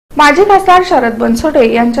माजी खासदार शरद बनसोडे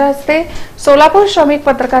यांच्या हस्ते सोलापूर श्रमिक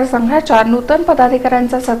पत्रकार संघाच्या नूतन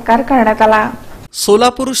पदाधिकाऱ्यांचा सत्कार करण्यात आला।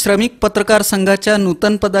 सोलापूर श्रमिक पत्रकार संघाच्या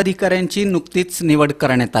नूतन पदाधिकाऱ्यांची नुकतीच निवड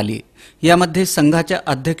करण्यात आली। यामध्ये संघाच्या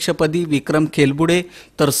अध्यक्षपदी विक्रम खेलबुडे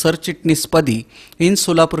तर सरचिटणीसपदी इन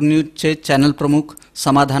सोलापूर न्यूजचे चॅनल प्रमुख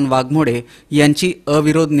समाधान वाघमोडे यांची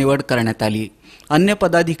अविरोध निवड करण्यात आली। अन्य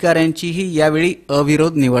पदाधिकाऱ्यांचीही यावेळी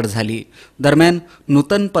अविरोध निवड झाली। दरम्यान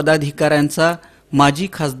नूतन पदाधिकाऱ्यांचा माजी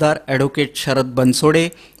खासदार ॲडव्होकेट शरद बनसोडे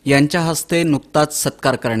यांच्या हस्ते नुकताच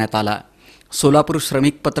सत्कार करण्यात आला। सोलापूर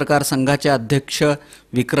श्रमिक पत्रकार संघाचे अध्यक्ष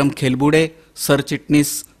विक्रम खेलबुडे,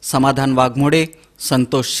 सरचिटणीस समाधान वाघमोडे,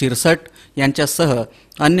 संतोष शिरसट यांच्यासह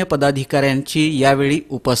अन्य पदाधिकाऱ्यांची यावेळी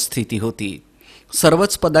उपस्थिती होती।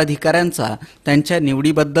 सर्वच पदाधिकाऱ्यांचा त्यांच्या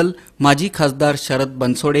निवडीबद्दल माजी खासदार शरद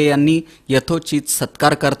बनसोडे यांनी यथोचित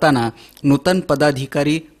सत्कार करताना नूतन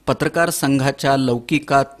पदाधिकारी पत्रकार संघाच्या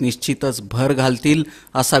लौकिकात निश्चितच भर घालतील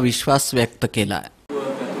असा विश्वास व्यक्त केला।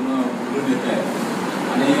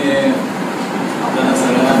 आपल्याला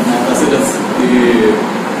सगळ्यांना ज्ञात असेलच की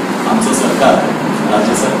आमचं सरकार,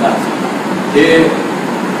 राज्य सरकार हे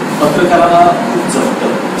पत्रकारांना खूप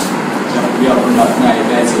जपतं। ज्यापूर्वी आपण बातम्या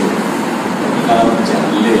ऐकायचो, पत्रकारांचे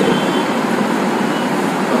हल्ले,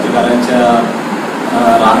 पत्रकारांच्या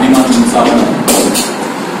राहणीमान उंचावणं,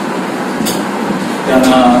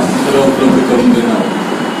 त्यांना घरं उपलब्ध करून देणं,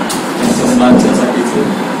 त्यांच्या मुलांच्यासाठीचं,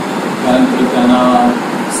 त्यानंतर त्यांना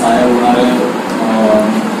सहाय्य होणारे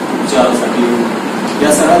उपचारासाठी,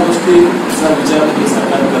 या सगळ्या गोष्टीचा विचार हे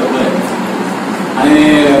सरकार करत आहे। आणि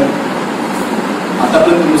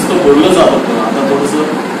आतापर्यंत नुसतं बोललं जात होतं, आता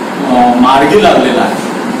थोडंसं मार्गी लागलेलं आहे।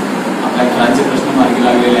 आपल्या घरांचे प्रश्न मार्गी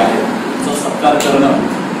लागलेले आहेत। त्याचा सत्कार करणं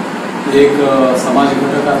एक समाज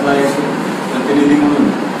घटकातला एक प्रतिनिधी म्हणून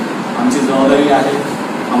आमची जबाबदारी आहे।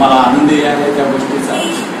 आम्हाला आनंदही आहे त्या गोष्टीचा,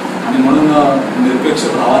 आणि म्हणून निरपेक्ष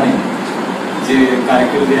भावाने जे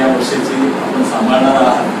कारकीर्द या वर्षाची आपण सांभाळणार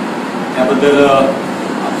आहात त्याबद्दल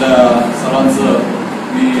आपल्या सर्वांचं